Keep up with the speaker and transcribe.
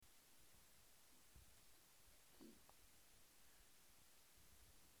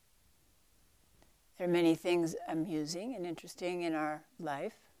There are many things amusing and interesting in our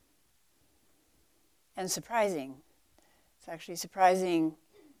life, and surprising. It's actually surprising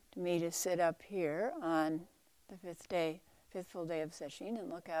to me to sit up here on the fifth full day of sesshin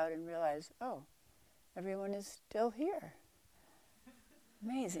and look out and realize, oh, everyone is still here.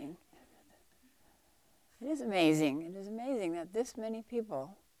 Amazing. It is amazing. It is amazing that this many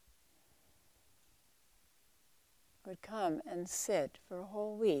people would come and sit for a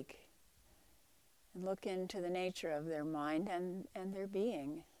whole week and look into the nature of their mind and their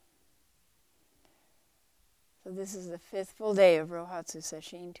being. So this is the fifth full day of Rohatsu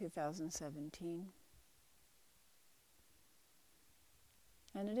Sesshin 2017.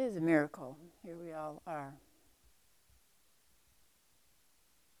 And it is a miracle. Here we all are.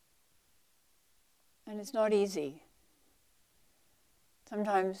 And it's not easy.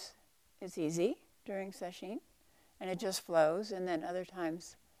 Sometimes it's easy during sesshin, and it just flows, and then other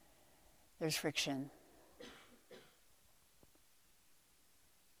times there's friction.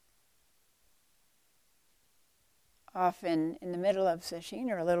 Often in the middle of sesshin,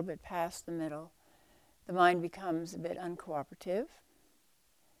 or a little bit past the middle, the mind becomes a bit uncooperative,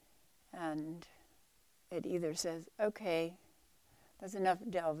 and it either says, okay, that's enough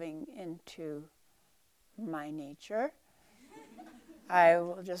delving into my nature. I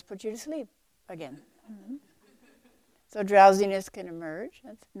will just put you to sleep again. Mm-hmm. So drowsiness can emerge,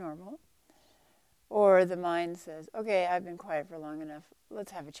 that's normal. Or the mind says, okay, I've been quiet for long enough,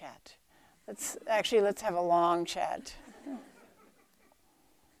 let's have a chat. Let's have a long chat.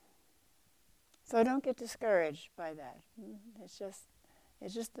 So don't get discouraged by that. It's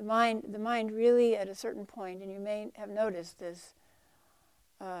just the mind really at a certain point, and you may have noticed this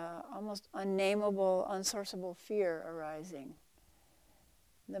almost unnameable, unsourceable fear arising.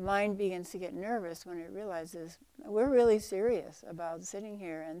 The mind begins to get nervous when it realizes we're really serious about sitting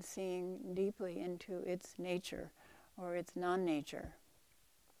here and seeing deeply into its nature or its non-nature.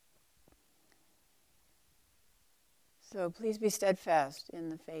 So please be steadfast in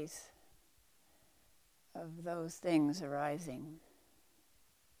the face of those things arising.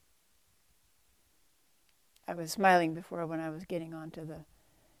 I was smiling before when I was getting onto the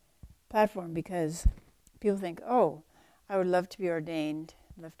platform because people think, oh, I would love to be ordained,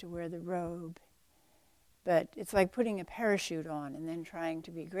 love to wear the robe. But it's like putting a parachute on and then trying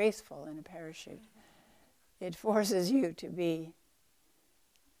to be graceful in a parachute. It forces you to be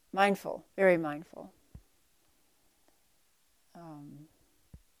mindful, very mindful.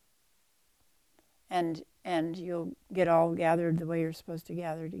 And you'll get all gathered the way you're supposed to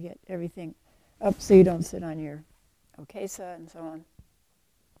gather to get everything up so you don't sit on your okesa and so on.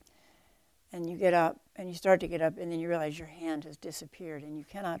 And you get up, and you start to get up, and then you realize your hand has disappeared, and you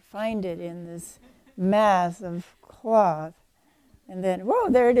cannot find it in this mass of cloth. And then, whoa,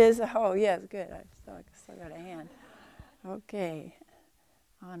 there it is. Oh, yes, good. I still got a hand. Okay,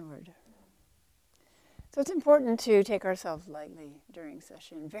 onward. So it's important to take ourselves lightly during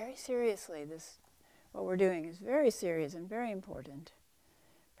sesshin, very seriously. What we're doing is very serious and very important.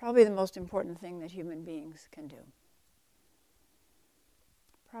 Probably the most important thing that human beings can do.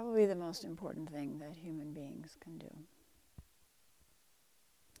 Probably the most important thing that human beings can do.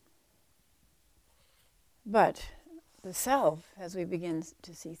 But the self, as we begin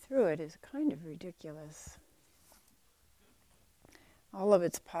to see through it, is kind of ridiculous. All of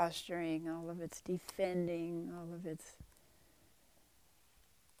its posturing, all of its defending, all of its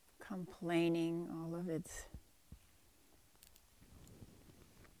complaining, all of its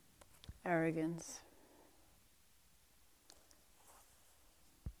arrogance,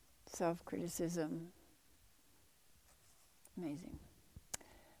 self-criticism. Amazing.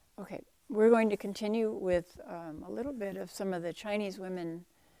 Okay, we're going to continue with a little bit of some of the Chinese women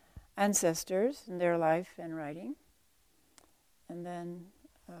ancestors and their life and writing. And then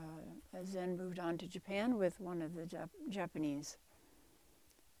Zen moved on to Japan with one of the Japanese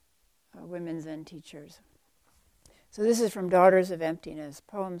women Zen teachers. So this is from Daughters of Emptiness,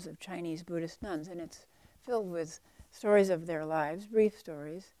 Poems of Chinese Buddhist Nuns, and it's filled with stories of their lives, brief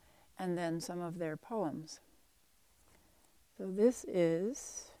stories, and then some of their poems. So there's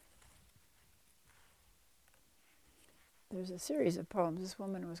a series of poems. This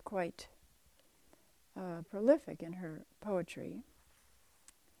woman was quite prolific in her poetry.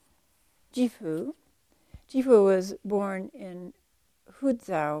 Jifu. Jifu was born in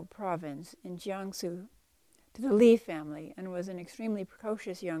Huzhou province in Jiangsu to the Li family and was an extremely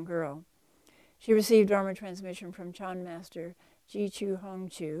precocious young girl. She received Dharma transmission from Chan Master Ji Chu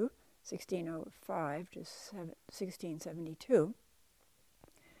Hongchu, 1605 to 1672,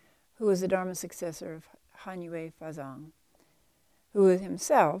 who was the Dharma successor of Han Yue Fazang, who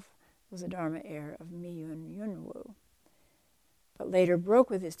himself was a Dharma heir of Miyun Yunwu, but later broke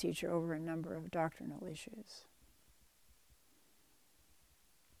with his teacher over a number of doctrinal issues.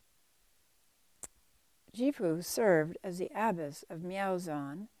 Jifu served as the abbess of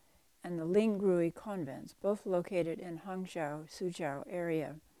Miaozan and the Lingrui convents, both located in Hangzhou, Suzhou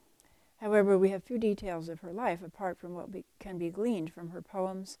area. However, we have few details of her life apart from what can be gleaned from her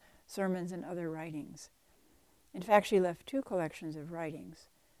poems, sermons, and other writings. In fact, she left 2 collections of writings.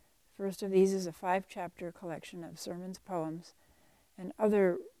 The first of these is a 5-chapter collection of sermons, poems, and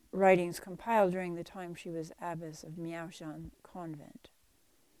other writings compiled during the time she was abbess of Miaoshan convent.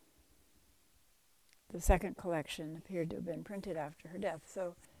 The second collection appeared to have been printed after her death.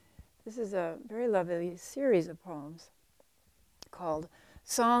 So this is a very lovely series of poems called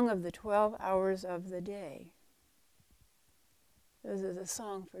Song of the 12 Hours of the Day. This is a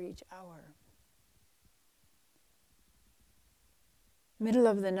song for each hour. Middle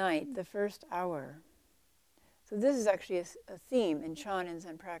of the night, the first hour. So this is actually a theme in Chan and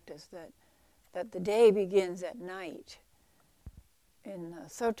Zen practice, that the day begins at night. In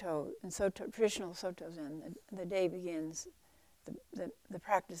traditional Soto Zen, the day begins, the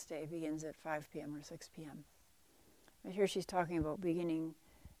practice day begins at 5 p.m. or 6 p.m. But here she's talking about beginning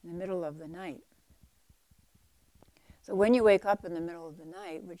in the middle of the night. So when you wake up in the middle of the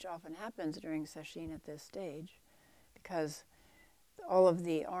night, which often happens during sesshin at this stage, because all of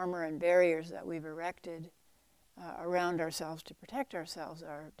the armor and barriers that we've erected around ourselves to protect ourselves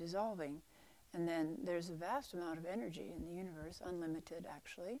are dissolving, and then there's a vast amount of energy in the universe, unlimited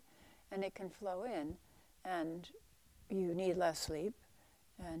actually, and it can flow in, and you need less sleep,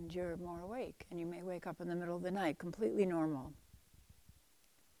 and you're more awake, and you may wake up in the middle of the night, completely normal.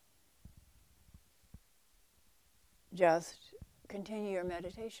 Just continue your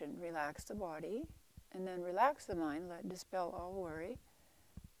meditation. Relax the body, and then relax the mind, dispel all worry,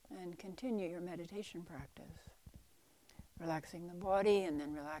 and continue your meditation practice. Relaxing the body, and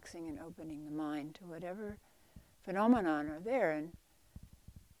then relaxing and opening the mind to whatever phenomenon are there. And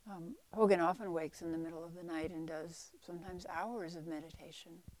Hogan often wakes in the middle of the night and does sometimes hours of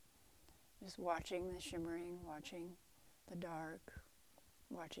meditation, just watching the shimmering, watching the dark,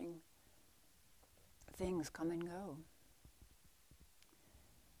 watching things come and go.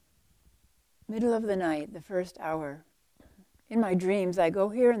 Middle of the night, the first hour. In my dreams, I go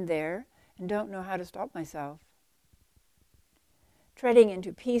here and there and don't know how to stop myself. Treading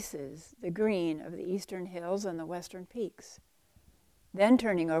into pieces the green of the eastern hills and the western peaks, then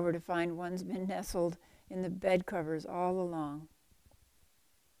turning over to find one's been nestled in the bed covers all along.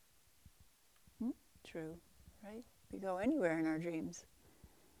 True, right? We go anywhere in our dreams.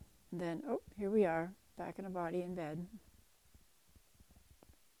 And then, here we are, back in a body in bed.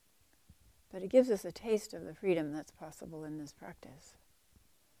 But it gives us a taste of the freedom that's possible in this practice.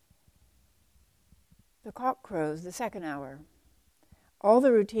 The cock crows, the second hour. All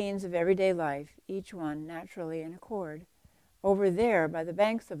the routines of everyday life, each one naturally in accord. Over there, by the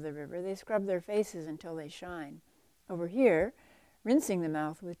banks of the river, they scrub their faces until they shine. Over here, rinsing the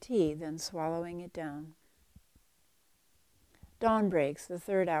mouth with tea, then swallowing it down. Dawn breaks, the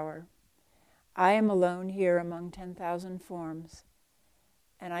third hour. I am alone here among 10,000 forms,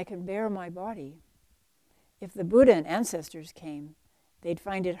 and I can bear my body. If the Buddha and ancestors came, they'd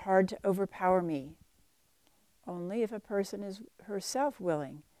find it hard to overpower me. Only if a person is herself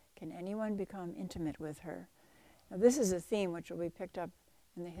willing can anyone become intimate with her. Now, this is a theme which will be picked up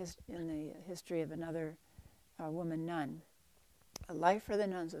in the history of another woman nun. A life for the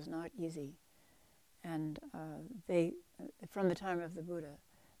nuns was not easy, and they, from the time of the Buddha,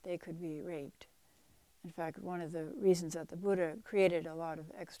 they could be raped. In fact, one of the reasons that the Buddha created a lot of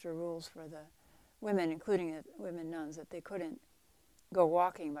extra rules for the women, including the women nuns, that they couldn't go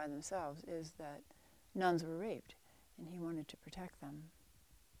walking by themselves, is that nuns were raped, and he wanted to protect them.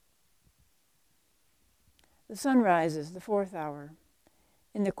 The sun rises, the fourth hour.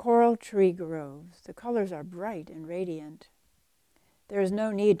 In the coral tree groves, the colors are bright and radiant. There is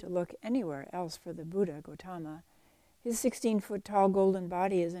no need to look anywhere else for the Buddha, Gautama. His 16-foot-tall golden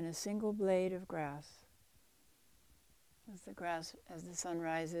body is in a single blade of grass. As the sun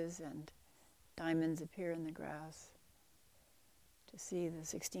rises and diamonds appear in the grass, to see the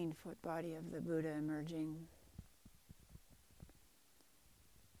 16-foot body of the Buddha emerging,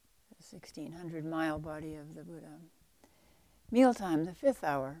 the 1,600-mile body of the Buddha. Mealtime, the fifth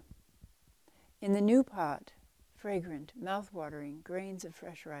hour. In the new pot, fragrant, mouth-watering grains of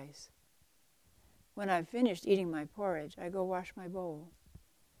fresh rice. When I've finished eating my porridge, I go wash my bowl.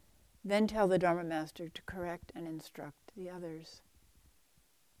 Then tell the Dharma Master to correct and instruct the others.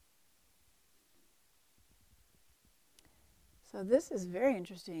 So this is very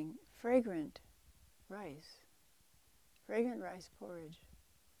interesting. Fragrant rice porridge.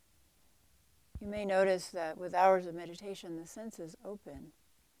 You may notice that with hours of meditation, the senses open.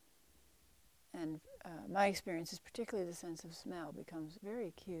 And my experience is particularly the sense of smell becomes very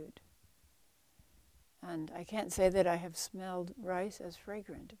acute. And I can't say that I have smelled rice as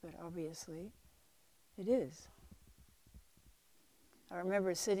fragrant, but obviously it is. I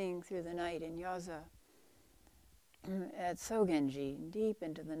remember sitting through the night in Yaza at Sogenji, deep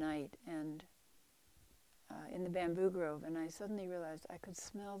into the night, and in the bamboo grove, and I suddenly realized I could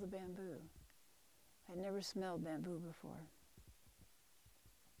smell the bamboo. I'd never smelled bamboo before.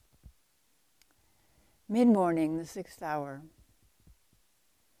 Mid-morning, the 6th hour.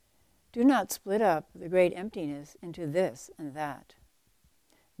 Do not split up the great emptiness into this and that.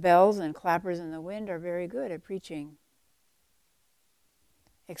 Bells and clappers in the wind are very good at preaching,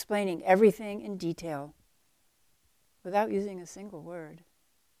 explaining everything in detail without using a single word.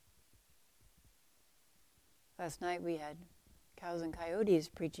 Last night we had cows and coyotes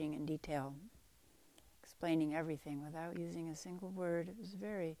preaching in detail, explaining everything without using a single word. It was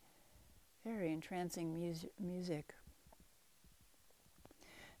very, very entrancing music.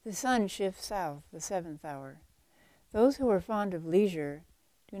 The sun shifts south, the 7th hour. Those who are fond of leisure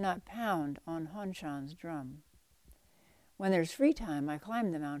do not pound on Honshan's drum. When there's free time, I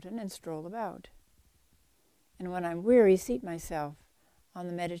climb the mountain and stroll about. And when I'm weary, seat myself on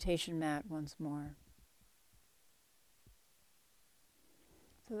the meditation mat once more.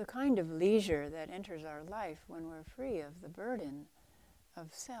 So the kind of leisure that enters our life when we're free of the burden of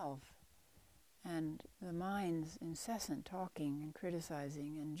self and the mind's incessant talking and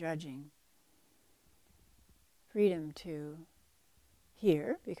criticizing and judging. Freedom to,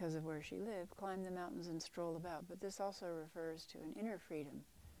 here, because of where she lived, climb the mountains and stroll about. But this also refers to an inner freedom,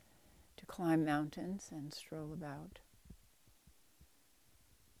 to climb mountains and stroll about.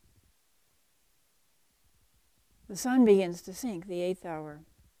 The sun begins to sink, the 8th hour.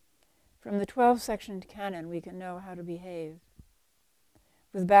 From the 12-sectioned canon, we can know how to behave.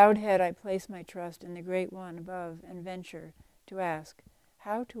 With bowed head, I place my trust in the Great One above and venture to ask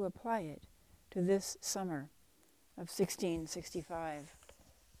how to apply it to this summer of 1665.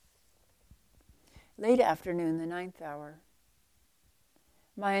 Late afternoon, the 9th hour.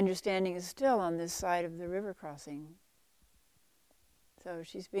 My understanding is still on this side of the river crossing. So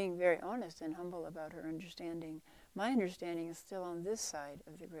she's being very honest and humble about her understanding. My understanding is still on this side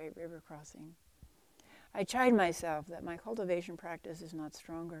of the great river crossing. I chide myself that my cultivation practice is not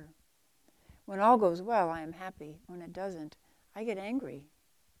stronger. When all goes well, I am happy. When it doesn't, I get angry.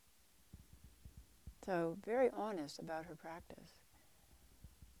 So, very honest about her practice.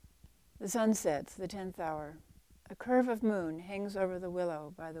 The sun sets, the 10th hour. A curve of moon hangs over the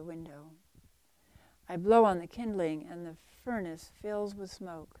willow by the window. I blow on the kindling, and the furnace fills with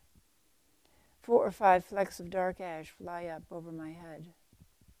smoke. 4 or 5 flecks of dark ash fly up over my head.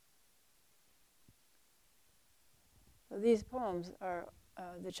 So these poems are,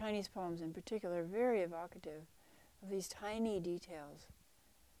 the Chinese poems in particular, very evocative of these tiny details,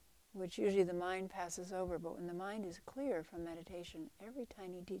 which usually the mind passes over. But when the mind is clear from meditation, every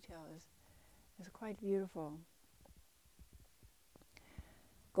tiny detail is quite beautiful.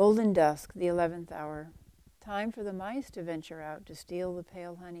 Golden dusk, the 11th hour. Time for the mice to venture out to steal the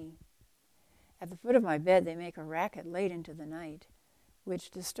pale honey. At the foot of my bed, they make a racket late into the night, which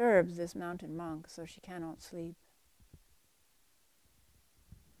disturbs this mountain monk, so she cannot sleep.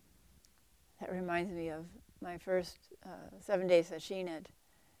 That reminds me of my first 7-day sesshin at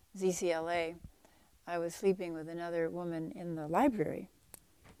ZCLA. I was sleeping with another woman in the library.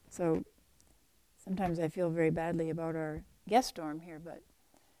 So sometimes I feel very badly about our guest dorm here, but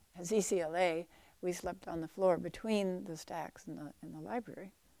at ZCLA, we slept on the floor between the stacks in the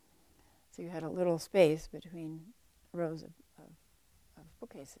library. So you had a little space between rows of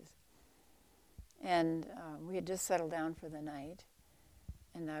bookcases. And we had just settled down for the night.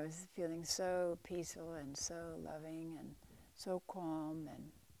 And I was feeling so peaceful and so loving and so calm.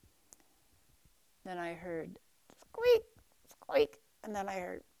 And then I heard squeak, squeak, and then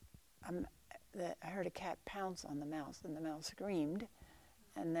I heard a cat pounce on the mouse, and the mouse screamed.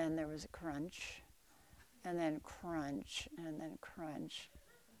 And then there was a crunch, and then crunch, and then crunch.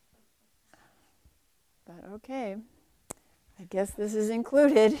 But okay, I guess this is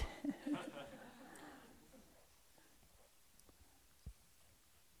included.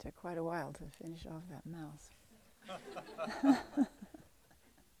 Took quite a while to finish off that mouse.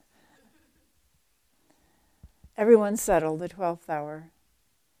 Everyone's settled, the 12th hour.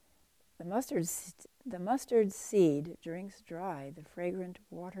 The mustard seed drinks dry the fragrant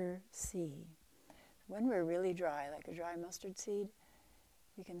water sea. when we're really dry, like a dry mustard seed,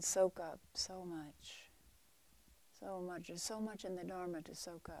 we can soak up so much. So much. There's so much in the Dharma to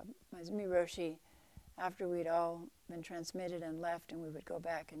soak up. Maizumi Roshi, after we'd all been transmitted and left and we would go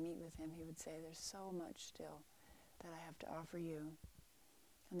back and meet with him, he would say, there's so much still that I have to offer you.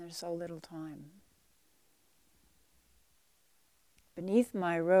 And there's so little time. Beneath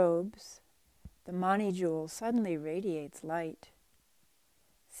my robes, the Mani jewel suddenly radiates light,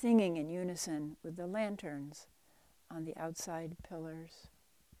 singing in unison with the lanterns on the outside pillars.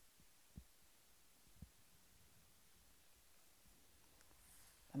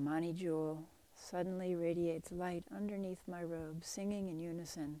 The Mani jewel suddenly radiates light underneath my robe, singing in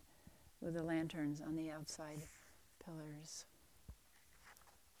unison with the lanterns on the outside pillars.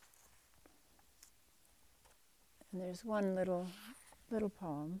 And there's one little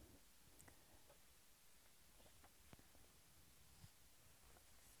poem.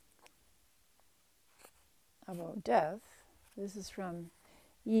 About death. This is from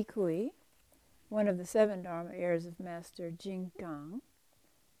Yi Kui, one of the 7 Dharma heirs of Master Jing Gang,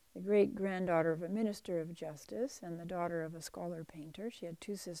 the great-granddaughter of a minister of justice and the daughter of a scholar painter. She had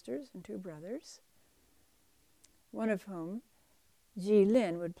 2 sisters and 2 brothers, one of whom, Ji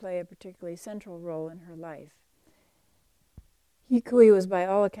Lin, would play a particularly central role in her life. Yi Kui was by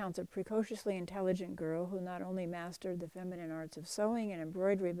all accounts a precociously intelligent girl who not only mastered the feminine arts of sewing and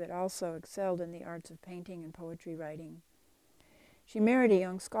embroidery, but also excelled in the arts of painting and poetry writing. She married a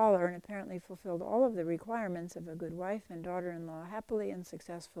young scholar and apparently fulfilled all of the requirements of a good wife and daughter-in-law happily and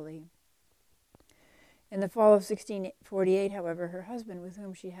successfully. In the fall of 1648, however, her husband, with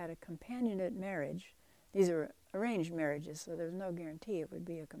whom she had a companionate marriage, these are arranged marriages, so there's no guarantee it would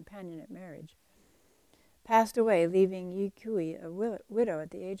be a companionate marriage, passed away, leaving Yi Kui a widow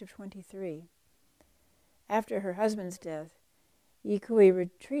at the age of 23. After her husband's death, Yi Kui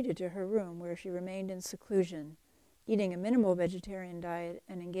retreated to her room, where she remained in seclusion, eating a minimal vegetarian diet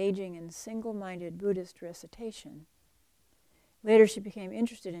and engaging in single-minded Buddhist recitation. Later she became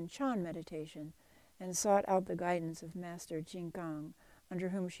interested in Chan meditation and sought out the guidance of Master Jing Gang, under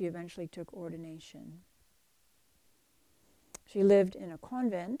whom she eventually took ordination. She lived in a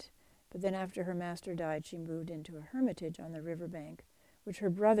convent, but then after her master died, she moved into a hermitage on the riverbank, which her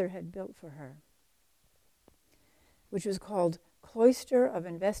brother had built for her, which was called Cloister of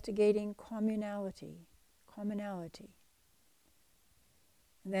Investigating Communality. And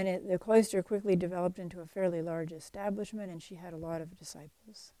then the cloister quickly developed into a fairly large establishment, and she had a lot of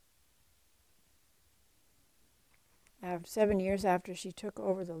disciples. 7 years after she took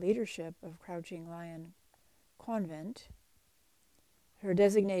over the leadership of Crouching Lion Convent, her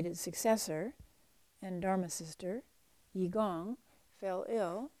designated successor and Dharma sister, Yi Gong, fell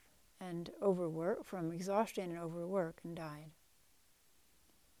ill and from exhaustion and overwork and died.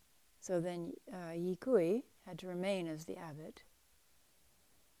 So then Yi Kui had to remain as the abbot.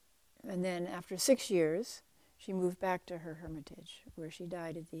 And then after 6 years, she moved back to her hermitage, where she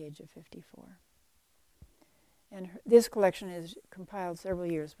died at the age of 54. And this collection is compiled several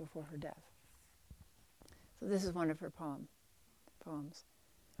years before her death. So this is one of her poems.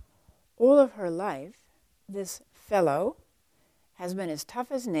 All of her life, this fellow has been as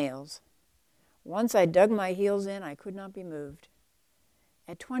tough as nails. Once I dug my heels in, I could not be moved.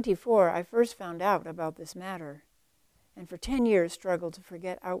 At 24, I first found out about this matter, and for 10 years struggled to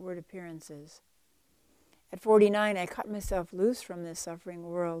forget outward appearances. At 49, I cut myself loose from this suffering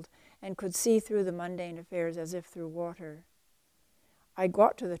world and could see through the mundane affairs as if through water. I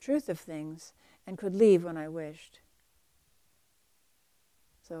got to the truth of things and could leave when I wished.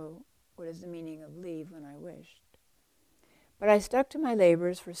 So, what is the meaning of leave when I wished? But I stuck to my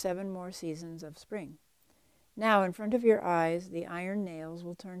labors for 7 more seasons of spring. Now, in front of your eyes, the iron nails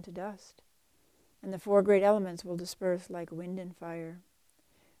will turn to dust, and the 4 great elements will disperse like wind and fire.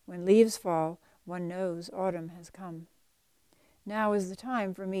 When leaves fall, one knows autumn has come. Now is the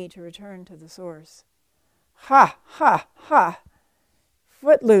time for me to return to the source. Ha, ha, ha!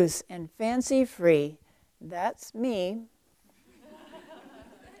 Footloose and fancy free. That's me.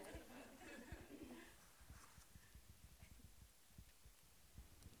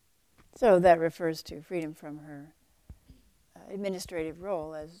 So that refers to freedom from her administrative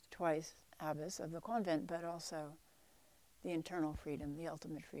role as twice abbess of the convent, but also the internal freedom, the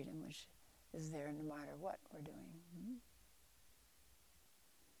ultimate freedom, which is there no matter what we're doing.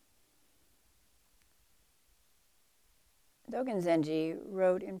 Dogen Zenji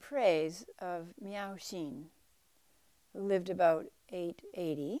wrote in praise of Miao Xin, who lived about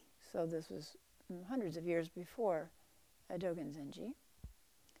 880, so this was hundreds of years before Dogen Zenji.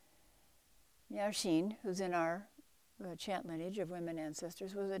 Miao Xin, who's in our chant lineage of women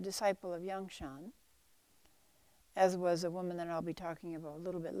ancestors, was a disciple of Yangshan. as was a woman that I'll be talking about a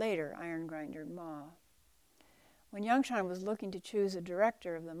little bit later, iron grinder Ma. When Yangshan was looking to choose a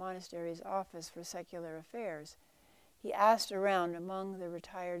director of the monastery's office for secular affairs, he asked around among the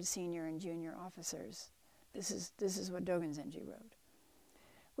retired senior and junior officers. This is what Dogen Zenji wrote.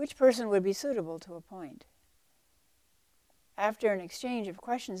 Which person would be suitable to appoint? After an exchange of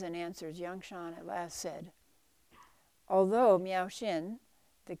questions and answers, Yangshan at last said, although Miao Xin,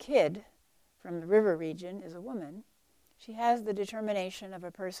 the kid from the river region, is a woman, she has the determination of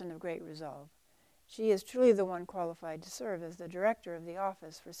a person of great resolve. She is truly the one qualified to serve as the director of the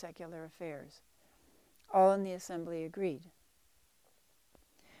office for secular affairs. All in the assembly agreed.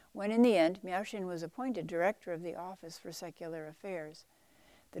 When in the end Miao Xin was appointed director of the office for secular affairs,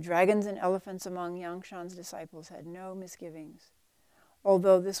 the dragons and elephants among Yangshan's disciples had no misgivings.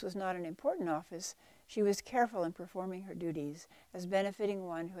 Although this was not an important office, she was careful in performing her duties as benefiting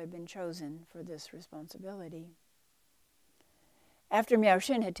one who had been chosen for this responsibility. After Miao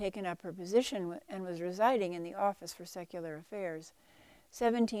Xin had taken up her position and was residing in the office for secular affairs,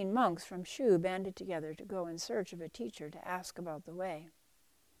 17 monks from Shu banded together to go in search of a teacher to ask about the way.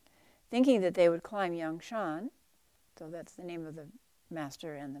 Thinking that they would climb Yangshan, so that's the name of the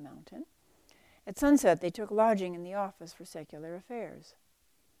master and the mountain, at sunset they took lodging in the office for secular affairs.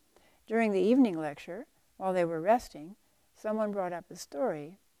 During the evening lecture, while they were resting, someone brought up the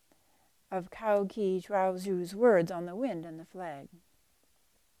story of Cao Qi Zhuaozu's words on the wind and the flag.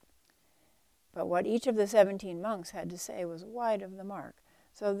 But what each of the 17 monks had to say was wide of the mark.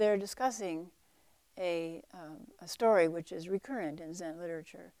 So they're discussing a story which is recurrent in Zen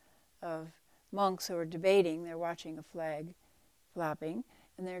literature of monks who are debating. They're watching a flag flapping,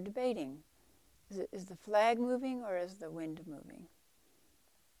 and they're debating. Is the flag moving or is the wind moving?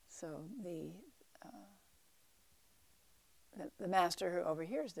 So the master who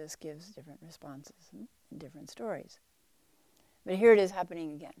overhears this gives different responses in different stories. But here it is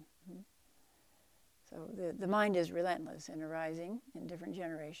happening again. So the mind is relentless in arising in different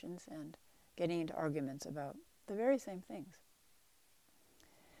generations and getting into arguments about the very same things.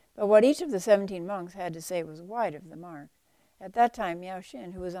 But what each of the 17 monks had to say was wide of the mark. At that time, Miao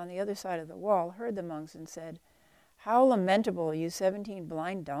Xin, who was on the other side of the wall, heard the monks and said, "How lamentable, you 17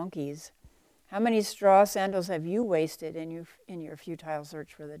 blind donkeys! How many straw sandals have you wasted in your futile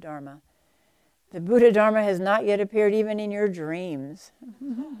search for the Dharma? The Buddha Dharma has not yet appeared even in your dreams."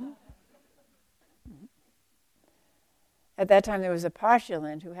 At that time there was a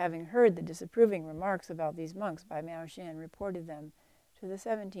postulant who, having heard the disapproving remarks about these monks by Miao Xin, reported them to the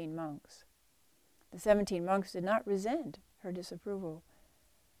 17 monks. The 17 monks did not resent her disapproval.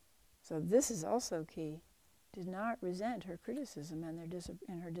 So this is also key. Did not resent her criticism and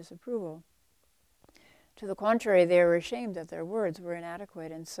her disapproval. To the contrary, they were ashamed that their words were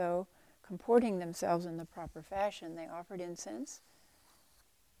inadequate, and so, comporting themselves in the proper fashion, they offered incense,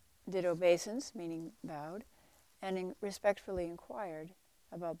 did obeisance, meaning bowed, and respectfully inquired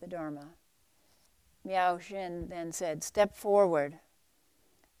about the Dharma. Miao Xin then said, "Step forward."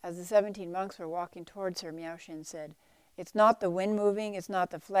 As the 17 monks were walking towards her, Miao Xin said, "It's not the wind moving, it's not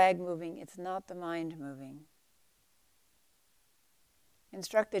the flag moving, it's not the mind moving."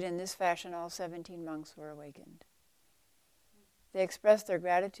 Instructed in this fashion, all 17 monks were awakened. They expressed their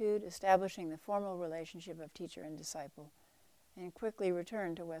gratitude, establishing the formal relationship of teacher and disciple, and quickly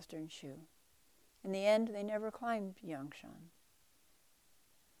returned to Western Shu. In the end, they never climbed Yangshan.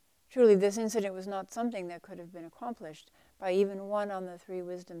 Truly, this incident was not something that could have been accomplished by even one on the 3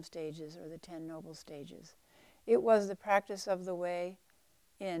 wisdom stages or the 10 noble stages. It was the practice of the way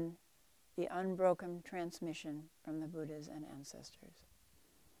in the unbroken transmission from the Buddhas and ancestors.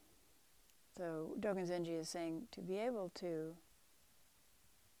 So Dogen Zenji is saying to be able to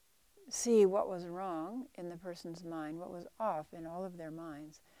see what was wrong in the person's mind, what was off in all of their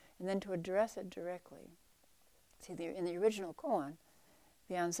minds, and then to address it directly. See, in the original koan,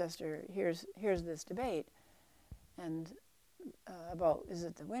 the ancestor hears this debate and about, is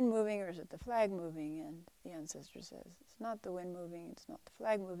it the wind moving or is it the flag moving? And the ancestor says, it's not the wind moving, it's not the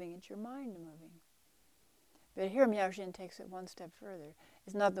flag moving, it's your mind moving. But here Miao Xin takes it one step further.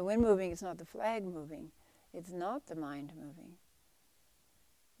 It's not the wind moving, it's not the flag moving, it's not the mind moving.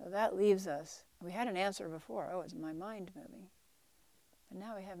 So that leaves us, we had an answer before, it's my mind moving. But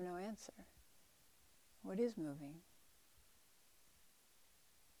now we have no answer. What is moving?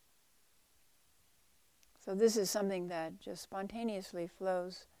 So this is something that just spontaneously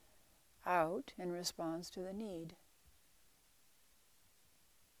flows out in response to the need.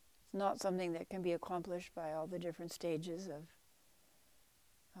 It's not something that can be accomplished by all the different stages of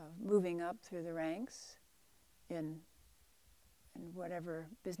moving up through the ranks in whatever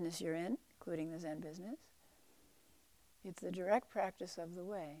business you're in, including the Zen business. It's the direct practice of the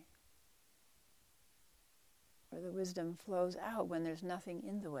way, where the wisdom flows out when there's nothing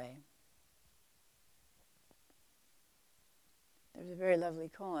in the way. There's a very lovely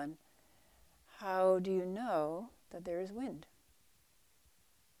koan. How do you know that there is wind?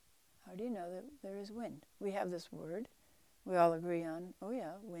 How do you know that there is wind? We have this word. We all agree on, oh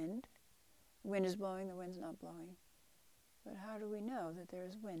yeah, wind. The wind is blowing, the wind's not blowing. But how do we know that there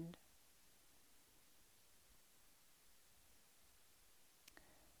is wind?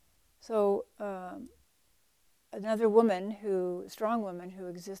 So another woman strong woman who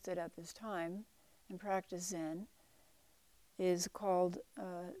existed at this time and practiced Zen is called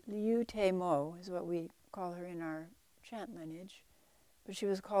Liu Te Mo, is what we call her in our chant lineage. But she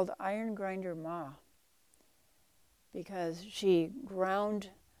was called Iron Grinder Ma because she ground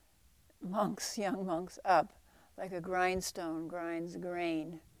young monks up like a grindstone grinds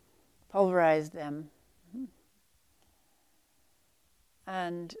grain, pulverized them.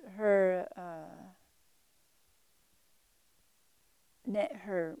 And her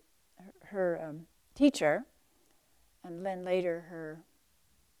teacher, and then later her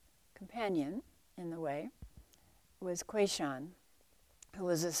companion in the way, was Kuei-shan, who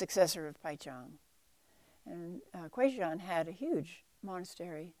was a successor of Paichang. And Kuei-shan had a huge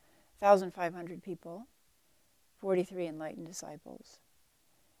monastery, 1,500 people, 43 enlightened disciples.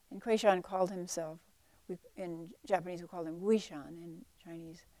 And Kuei-shan called himself, in Japanese we call him Wei-shan, in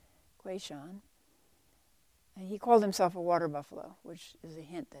Chinese Kuei-shan. And he called himself a water buffalo, which is a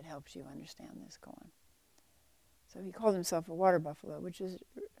hint that helps you understand this koan. So he called himself a water buffalo, which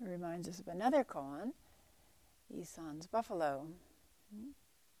reminds us of another koan, Isan's buffalo.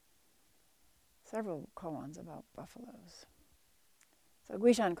 Several koans about buffaloes. So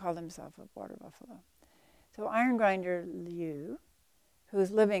Guishan called himself a water buffalo. So Iron Grinder Liu,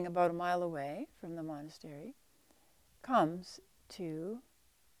 who's living about a mile away from the monastery, comes to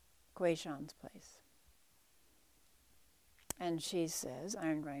Kuei-shan's place. And she says,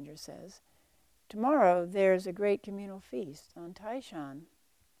 Iron Grinder says, tomorrow there's a great communal feast on Taishan.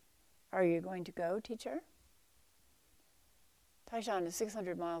 Are you going to go, teacher? Taishan is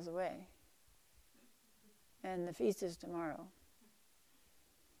 600 miles away, and the feast is tomorrow.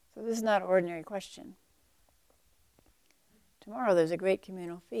 So this is not an ordinary question. Tomorrow there's a great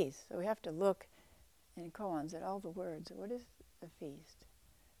communal feast, so we have to look in koans at all the words. What is the feast?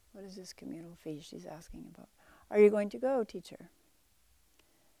 What is this communal feast she's asking about? Are you going to go, teacher?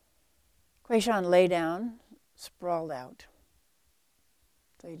 Kuei-shan lay down, sprawled out.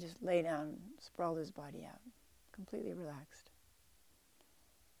 So he just lay down, sprawled his body out, completely relaxed.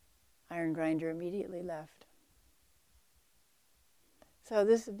 Iron Grinder immediately left. So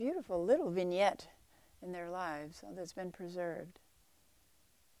this is a beautiful little vignette in their lives that's been preserved.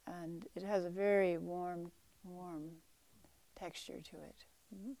 And it has a very warm texture to it.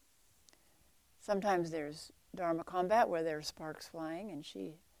 Mm-hmm. Sometimes there's Dharma combat where there's sparks flying, and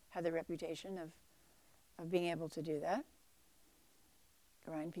she had the reputation of being able to do that.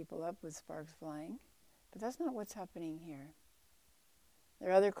 Grind people up with sparks flying. But that's not what's happening here. There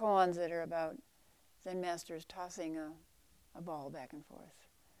are other koans that are about Zen masters tossing a ball back and forth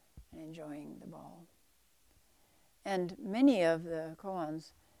and enjoying the ball. And many of the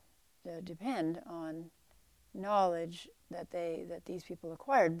koans depend on knowledge that these people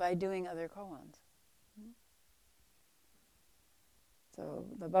acquired by doing other koans. So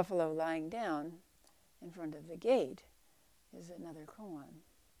the buffalo lying down in front of the gate is another koan.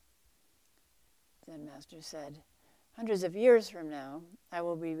 Zen master said, hundreds of years from now, I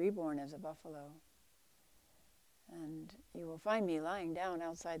will be reborn as a buffalo. And you will find me lying down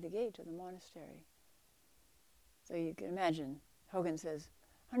outside the gate of the monastery. So you can imagine, Hogan says,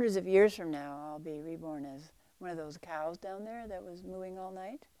 hundreds of years from now, I'll be reborn as one of those cows down there that was mooing all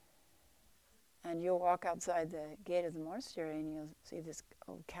night. And you'll walk outside the gate of the monastery and you'll see this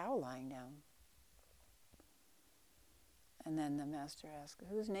old cow lying down. And then the master asks,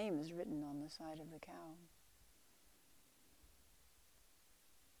 whose name is written on the side of the cow?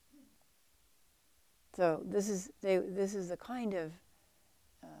 So this is the kind of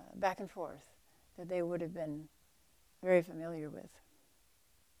back and forth that they would have been very familiar with.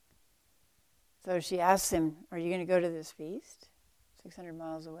 So she asks him, are you going to go to this feast 600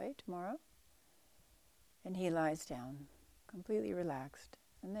 miles away tomorrow? And he lies down, completely relaxed.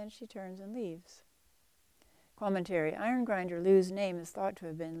 And then she turns and leaves. Commentary. Iron Grinder Liu's name is thought to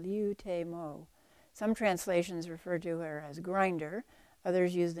have been Liu Te Mo. Some translations refer to her as Grinder.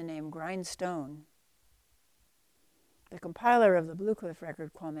 Others use the name Grindstone. The compiler of the Blue Cliff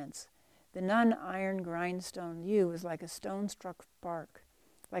record comments, the non-iron grindstone Liu was like a stone-struck spark,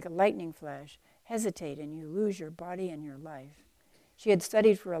 like a lightning flash, hesitate and you lose your body and your life. She had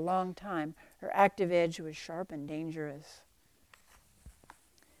studied for a long time. Her active edge was sharp and dangerous.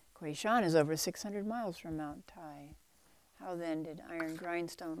 Kuei Shan is over 600 miles from Mount Tai. How then did Iron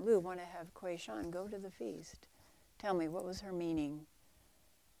Grindstone Lu want to have Kuei Shan go to the feast? Tell me, what was her meaning?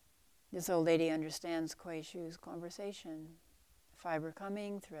 This old lady understands Kuei Shu's conversation. Fiber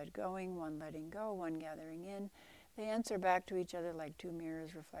coming, thread going, one letting go, one gathering in. They answer back to each other like two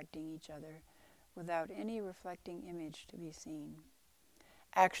mirrors reflecting each other, without any reflecting image to be seen.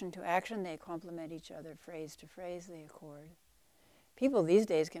 Action to action, they complement each other. Phrase to phrase, they accord. People these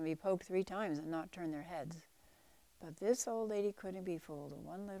days can be poked 3 times and not turn their heads. But this old lady couldn't be fooled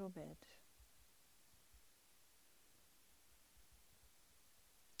one little bit.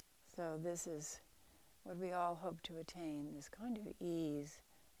 So this is what we all hope to attain, this kind of ease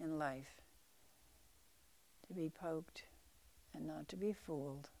in life. To be poked and not to be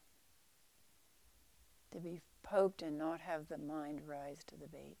fooled. To be poked and not have the mind rise to the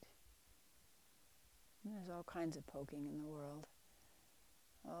bait. And there's all kinds of poking in the world.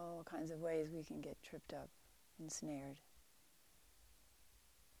 All kinds of ways we can get tripped up, ensnared.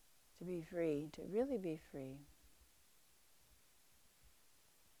 To be free, to really be free.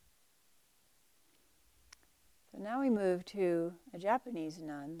 So now we move to a Japanese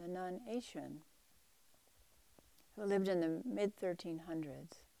nun, the nun Eishun, who lived in the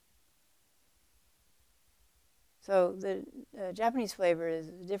mid-1300s. So the Japanese flavor is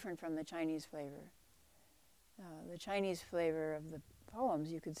different from the Chinese flavor. The Chinese flavor of the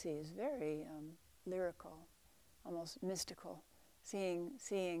poems, you could see, is very lyrical, almost mystical, seeing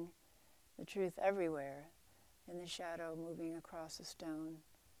the truth everywhere, in the shadow moving across a stone,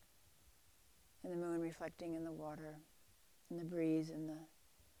 in the moon reflecting in the water, in the breeze, in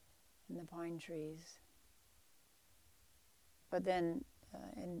the pine trees. But then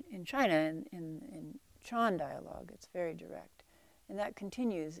in China, in Chan dialogue, it's very direct. And that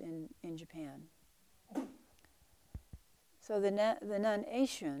continues in Japan. So the nun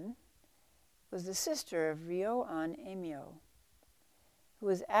Eishun was the sister of Ryo-an Emyo, who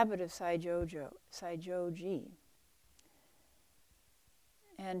was abbot of Saijoji.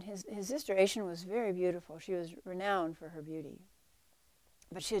 And his sister Eishun was very beautiful. She was renowned for her beauty.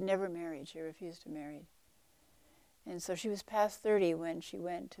 But she had never married. She refused to marry. And so she was past 30 when she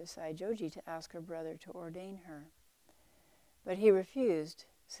went to Saijoji to ask her brother to ordain her. But he refused,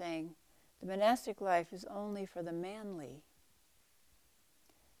 saying, "The monastic life is only for the manly.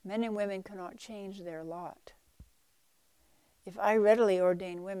 Men and women cannot change their lot. If I readily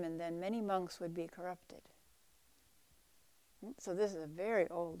ordain women, then many monks would be corrupted." So this is a very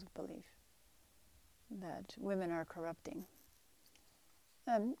old belief, that women are corrupting.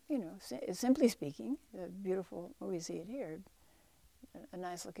 Simply speaking, beautiful, we see it here. A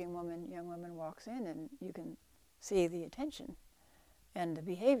nice-looking woman, young woman walks in, and you can see the attention, and the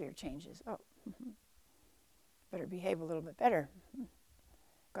behavior changes. Oh, better behave a little bit better.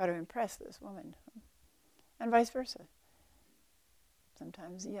 Got to impress this woman, and vice versa.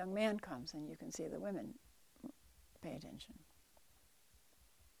 Sometimes a young man comes, and you can see the women pay attention.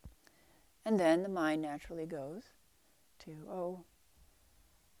 And then the mind naturally goes to,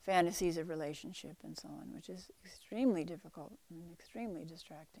 fantasies of relationship and so on, which is extremely difficult and extremely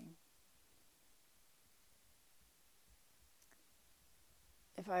distracting.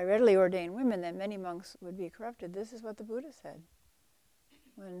 If I readily ordain women, then many monks would be corrupted. This is what the Buddha said.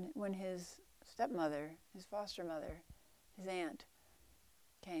 When his stepmother, his foster mother, his aunt,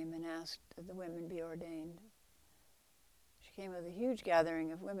 came and asked that the women be ordained, she came with a huge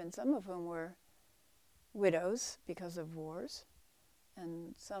gathering of women, some of whom were widows because of wars,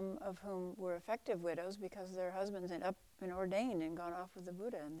 and some of whom were effective widows because their husbands had up and ordained and gone off with the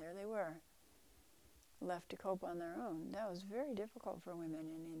Buddha, and there they were, left to cope on their own. That was very difficult for women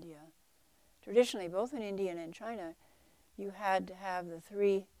in India. Traditionally, both in India and in China, you had to have the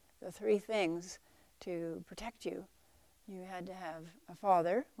three things to protect you. You had to have a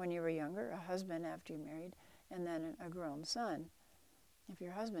father when you were younger, a husband after you married, and then a grown son if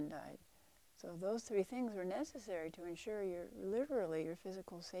your husband died. So those 3 things were necessary to ensure your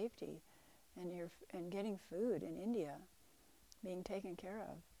physical safety and getting food in India, being taken care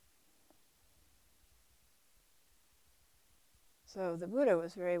of. So the Buddha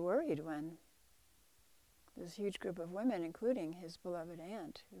was very worried when this huge group of women, including his beloved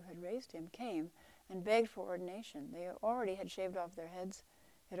aunt who had raised him, came and begged for ordination. They already had shaved off their heads,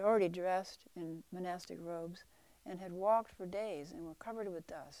 had already dressed in monastic robes, and had walked for days and were covered with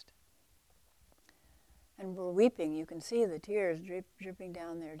dust. And were weeping. You can see the tears dripping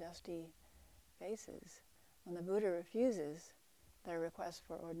down their dusty faces. When the Buddha refuses, their request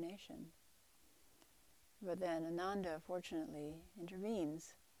for ordination. But then Ananda, fortunately,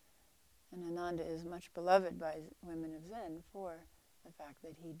 intervenes. And Ananda is much beloved by women of Zen for the fact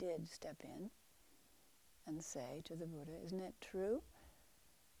that he did step in and say to the Buddha, isn't it true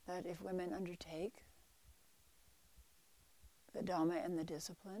that if women undertake the Dhamma and the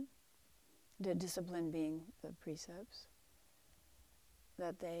discipline being the precepts,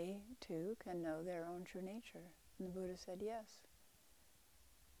 that they too can know their own true nature? And the Buddha said, yes.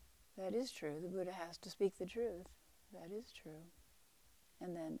 That is true. The Buddha has to speak the truth. That is true.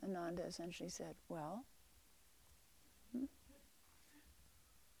 And then Ananda essentially said, well,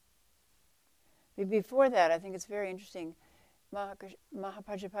 before that, I think it's very interesting,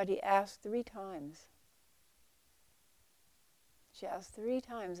 Mahapajapati asked 3 times. She asked 3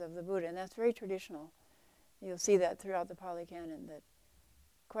 times of the Buddha, and that's very traditional. You'll see that throughout the Pali Canon, that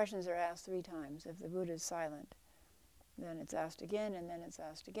questions are asked 3 times. If the Buddha is silent, then it's asked again, and then it's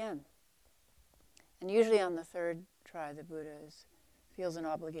asked again. And usually on the 3rd try, the Buddha feels an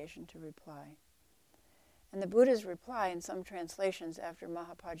obligation to reply. And the Buddha's reply in some translations after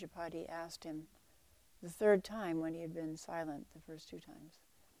Mahapajapati asked him the 3rd time when he had been silent the first 2 times,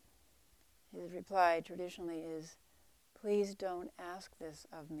 his reply traditionally is, please don't ask this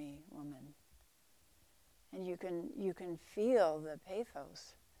of me, woman. And you can feel the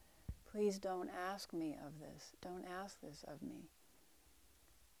pathos. Please don't ask me of this. Don't ask this of me.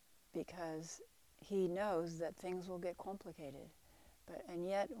 Because he knows that things will get complicated. And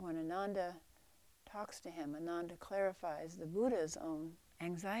yet, when Ananda talks to him, Ananda clarifies the Buddha's own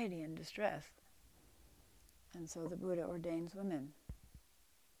anxiety and distress. And so the Buddha ordains women.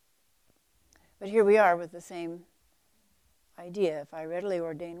 But here we are with the same idea. If I readily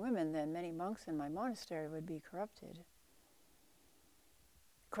ordain women, then many monks in my monastery would be corrupted.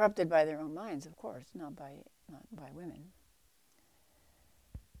 Corrupted by their own minds, of course, not by women.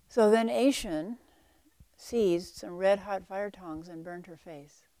 So then Aishin seized some red-hot fire tongs and burned her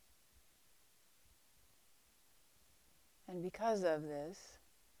face. And because of this,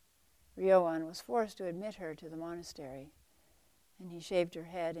 Ryoan was forced to admit her to the monastery, and he shaved her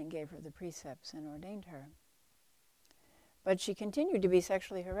head and gave her the precepts and ordained her. But she continued to be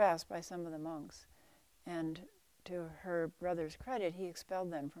sexually harassed by some of the monks, and to her brother's credit, he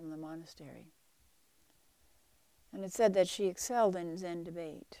expelled them from the monastery. And it's said that she excelled in Zen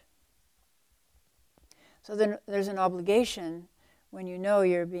debate. So then there's an obligation, when you know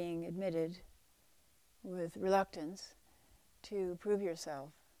you're being admitted with reluctance, to prove yourself.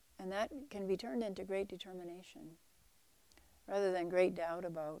 And that can be turned into great determination. Rather than great doubt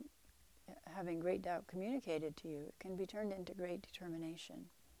about having great doubt communicated to you, it can be turned into great determination.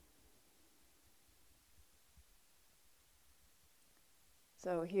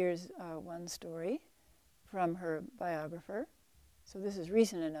 So here's one story from her biographer. So this is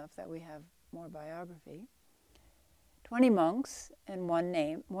recent enough that we have more biography. 20 monks and one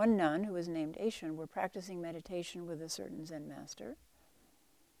nun who was named Aishin were practicing meditation with a certain Zen master.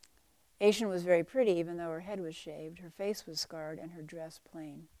 Aishin was very pretty, even though her head was shaved, her face was scarred, and her dress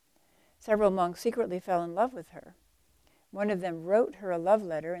plain. Several monks secretly fell in love with her. One of them wrote her a love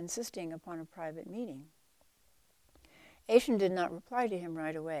letter insisting upon a private meeting. Aishin did not reply to him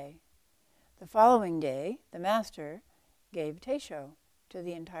right away. The following day, the master gave Teisho to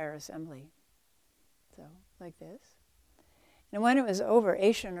the entire assembly. So, like this. And when it was over,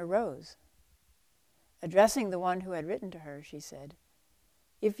 Aishin arose. Addressing the one who had written to her, she said,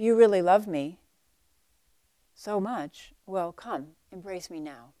 "If you really love me so much, well, come, embrace me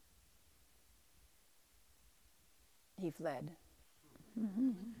now." He fled.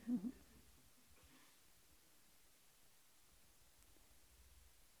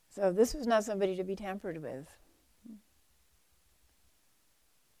 So this was not somebody to be tampered with.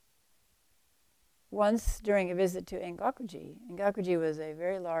 Once during a visit to Engakuji, Engakuji was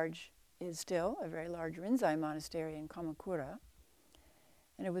is still a very large Rinzai monastery in Kamakura,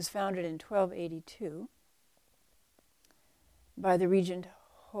 and it was founded in 1282 by the regent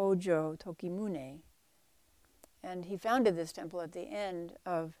Hojo Tokimune. And he founded this temple at the end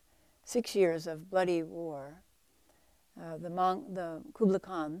of 6 years of bloody war. The Kublai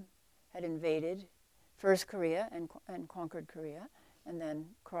Khan had invaded first Korea and conquered Korea, and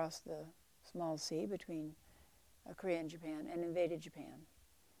then crossed the small sea between Korea and Japan and invaded Japan.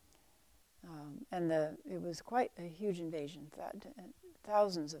 And it was quite a huge invasion,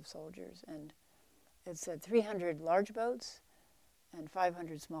 thousands of soldiers, and it said 300 large boats and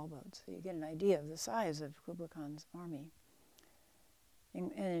 500 small boats. So you get an idea of the size of Kublai Khan's army.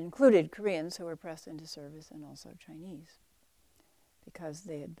 And it included Koreans who were pressed into service and also Chinese, because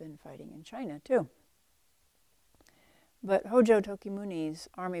they had been fighting in China too. But Hojo Tokimuni's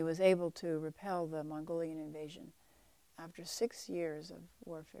army was able to repel the Mongolian invasion after 6 years of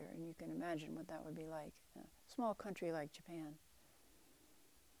warfare, and you can imagine what that would be like in a small country like Japan.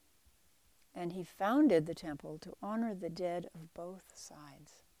 And he founded the temple to honor the dead of both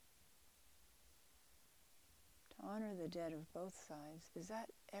sides. To honor the dead of both sides. Is that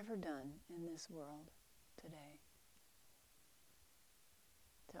ever done in this world today?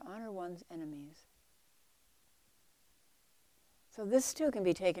 To honor one's enemies. So this too can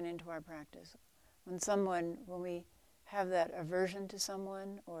be taken into our practice. When we have that aversion to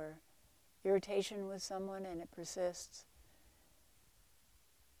someone or irritation with someone and it persists,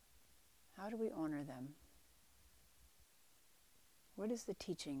 how do we honor them? What is the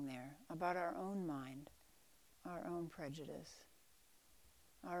teaching there about our own mind, our own prejudice,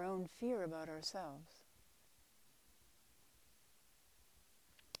 our own fear about ourselves?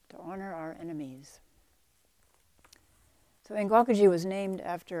 To honor our enemies. So Engakuji was named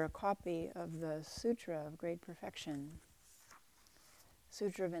after a copy of the Sutra of Great Perfection,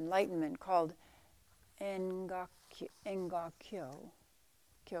 Sutra of Enlightenment, called Engakyo.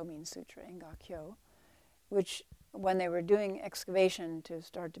 Kyo means sutra, Engakyo, which when they were doing excavation to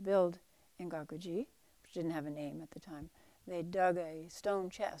start to build Engakuji, which didn't have a name at the time, they dug a stone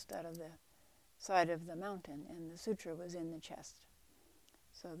chest out of the side of the mountain, and the sutra was in the chest.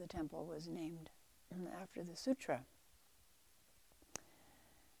 So the temple was named after the sutra.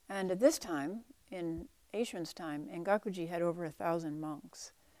 And at this time, in Eishen's time, Engakuji had over 1,000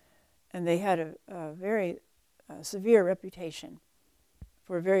 monks. And they had a very severe reputation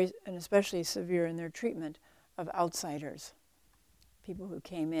and especially severe in their treatment of outsiders, people who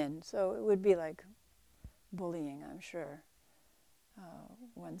came in. So it would be like bullying, I'm sure,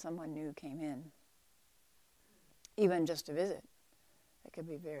 when someone new came in. Even just to visit, it could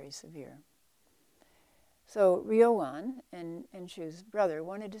be very severe. So Ryowan, Enshu's brother,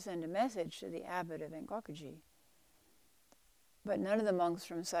 wanted to send a message to the abbot of Engakuji, but none of the monks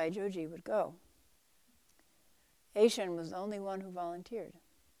from Saijoji would go. Eishen was the only one who volunteered.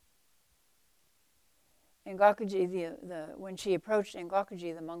 Engakuji, when she approached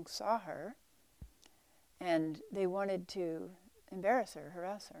Engakuji, the monks saw her, and they wanted to embarrass her,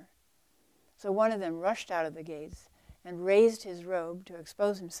 harass her. So one of them rushed out of the gates and raised his robe to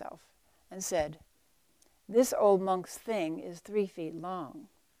expose himself and said, "This old monk's thing is 3 feet long."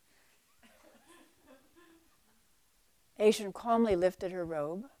 Eishen calmly lifted her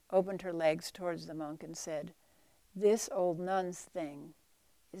robe, opened her legs towards the monk, and said, "This old nun's thing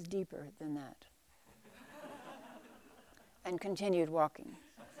is deeper than that." And continued walking.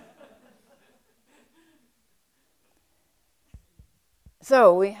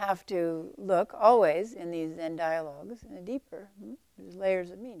 So we have to look always in these Zen dialogues in a deeper, there's layers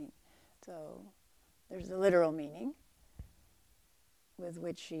of meaning. So there's the literal meaning with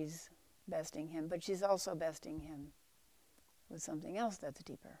which she's besting him, but she's also besting him with something else that's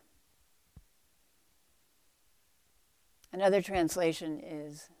deeper. Another translation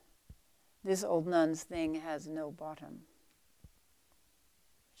is, "This old nun's thing has no bottom,"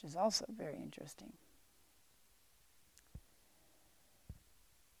 which is also very interesting.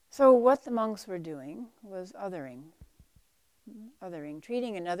 So what the monks were doing was othering,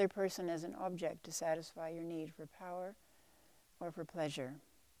 treating another person as an object to satisfy your need for power or for pleasure,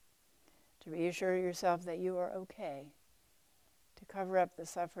 to reassure yourself that you are okay, to cover up the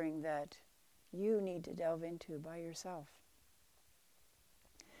suffering that you need to delve into by yourself.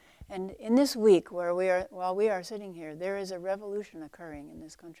 And in this week, while we are sitting here, there is a revolution occurring in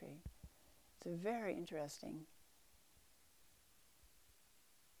this country. It's very interesting.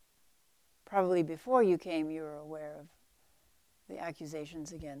 Probably before you came, you were aware of the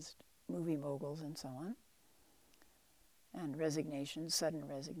accusations against movie moguls and so on, and resignations, sudden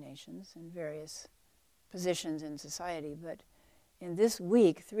resignations in various positions in society. But in this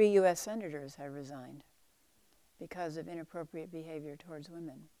week, 3 U.S. senators have resigned because of inappropriate behavior towards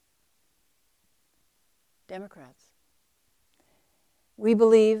women. Democrats. We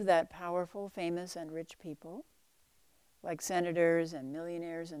believe that powerful, famous, and rich people, like senators and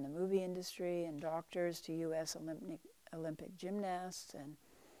millionaires in the movie industry and doctors to U.S. Olympic gymnasts and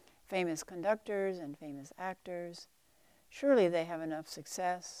famous conductors and famous actors, surely they have enough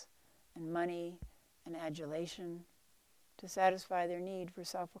success and money and adulation to satisfy their need for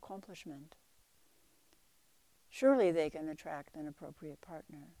self-accomplishment. Surely they can attract an appropriate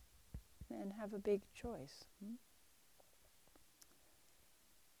partner and have a big choice.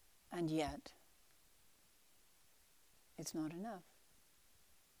 And yet, it's not enough.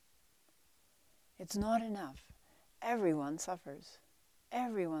 It's not enough. Everyone suffers.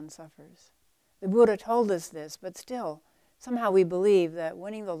 Everyone suffers. The Buddha told us this, but still, somehow we believe that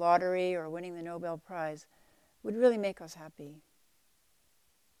winning the lottery or winning the Nobel Prize would really make us happy.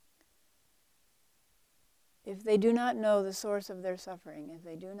 If they do not know the source of their suffering, if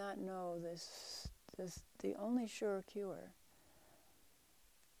they do not know this the only sure cure,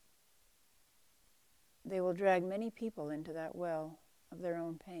 they will drag many people into that well of their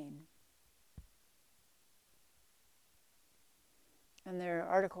own pain. And there are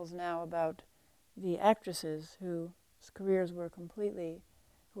articles now about the actresses whose careers were who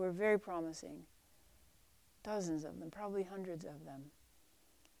were very promising. Dozens of them, probably hundreds of them,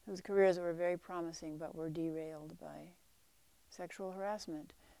 whose careers were very promising but were derailed by sexual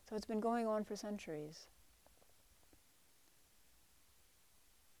harassment. So it's been going on for centuries.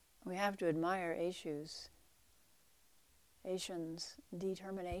 We have to admire Aishu's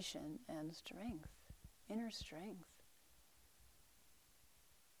determination and strength, inner strength,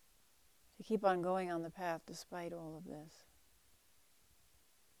 to keep on going on the path despite all of this.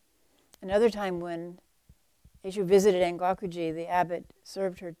 Another time when Aishu visited Engakuji, the abbot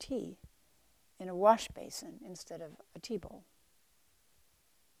served her tea in a wash basin instead of a tea bowl.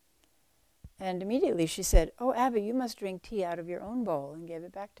 And immediately she said, "Oh, abbot, you must drink tea out of your own bowl," and gave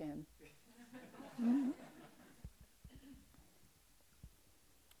it back to him.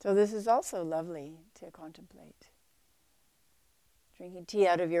 So this is also lovely to contemplate. Drinking tea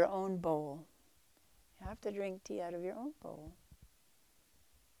out of your own bowl. You have to drink tea out of your own bowl.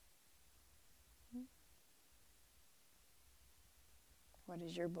 What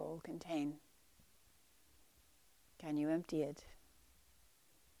does your bowl contain? Can you empty it?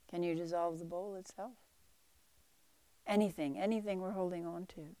 Can you dissolve the bowl itself? Anything we're holding on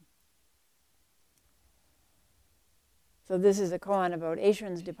to. So this is a koan about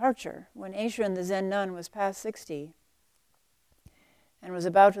Eishun's departure. When Eishun, the Zen nun, was past 60 and was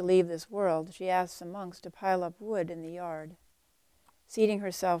about to leave this world, she asked some monks to pile up wood in the yard. Seating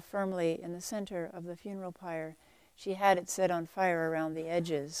herself firmly in the center of the funeral pyre, she had it set on fire around the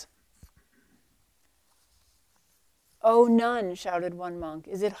edges. "Oh, nun," shouted one monk,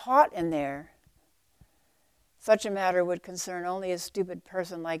 "is it hot in there?" "Such a matter would concern only a stupid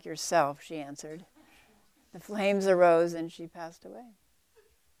person like yourself," she answered. The flames arose and she passed away.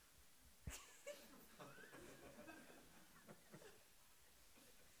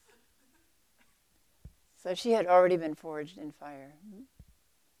 So she had already been forged in fire.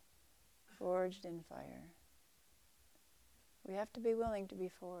 Forged in fire. We have to be willing to be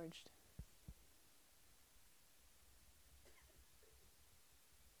forged.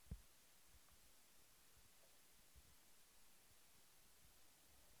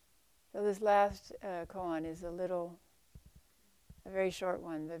 So this last koan is a very short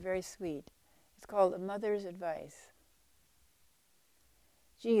one, but very sweet. It's called A Mother's Advice.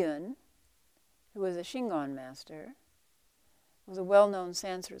 Jiyun, who was a Shingon master, was a well-known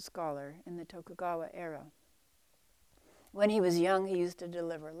Sanskrit scholar in the Tokugawa era. When he was young, he used to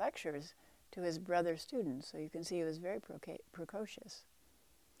deliver lectures to his brother students, so you can see he was very precocious.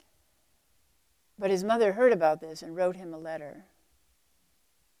 But his mother heard about this and wrote him a letter,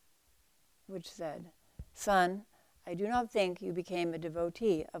 which said, "Son, I do not think you became a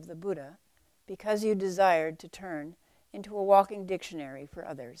devotee of the Buddha because you desired to turn into a walking dictionary for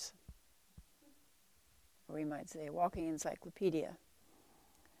others." Or we might say a walking encyclopedia.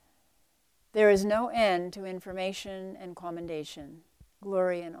 "There is no end to information and commendation,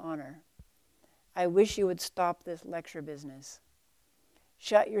 glory and honor. I wish you would stop this lecture business.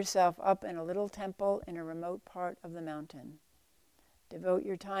 Shut yourself up in a little temple in a remote part of the mountain. Devote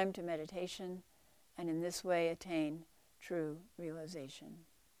your time to meditation, and in this way attain true realization."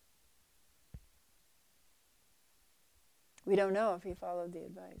 We don't know if he followed the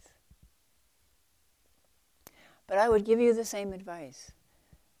advice. But I would give you the same advice.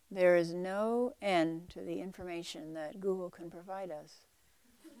 There is no end to the information that Google can provide us.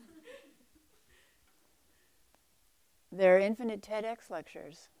 There are infinite TEDx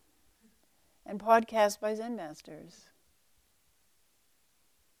lectures and podcasts by Zen masters.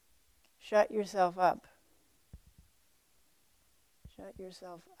 Shut yourself up. Shut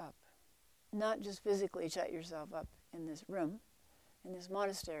yourself up. Not just physically shut yourself up in this room, in this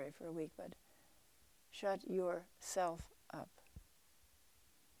monastery for a week, but shut yourself up.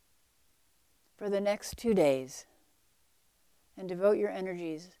 For the next 2 days, and devote your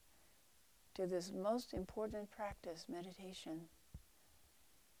energies to this most important practice, meditation.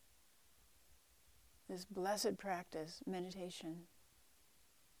 This blessed practice, meditation.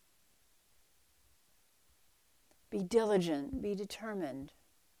 Be diligent, be determined,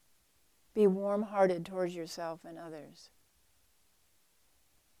 be warm-hearted towards yourself and others.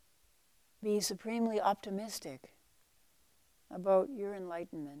 Be supremely optimistic about your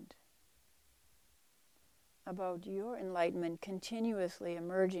enlightenment. About your enlightenment continuously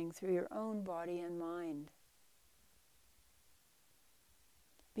emerging through your own body and mind.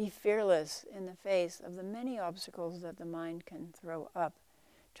 Be fearless in the face of the many obstacles that the mind can throw up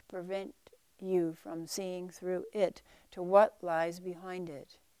to prevent you from seeing through it to what lies behind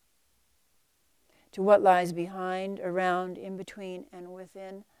it. To what lies behind, around, in between, and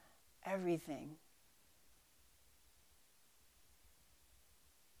within everything.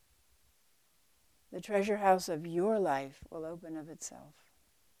 The treasure house of your life will open of itself.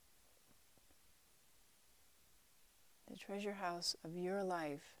 The treasure house of your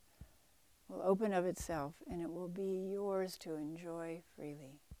life will open of itself, and it will be yours to enjoy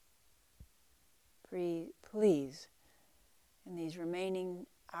freely. Please, in these remaining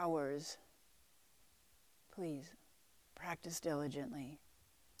hours, please practice diligently.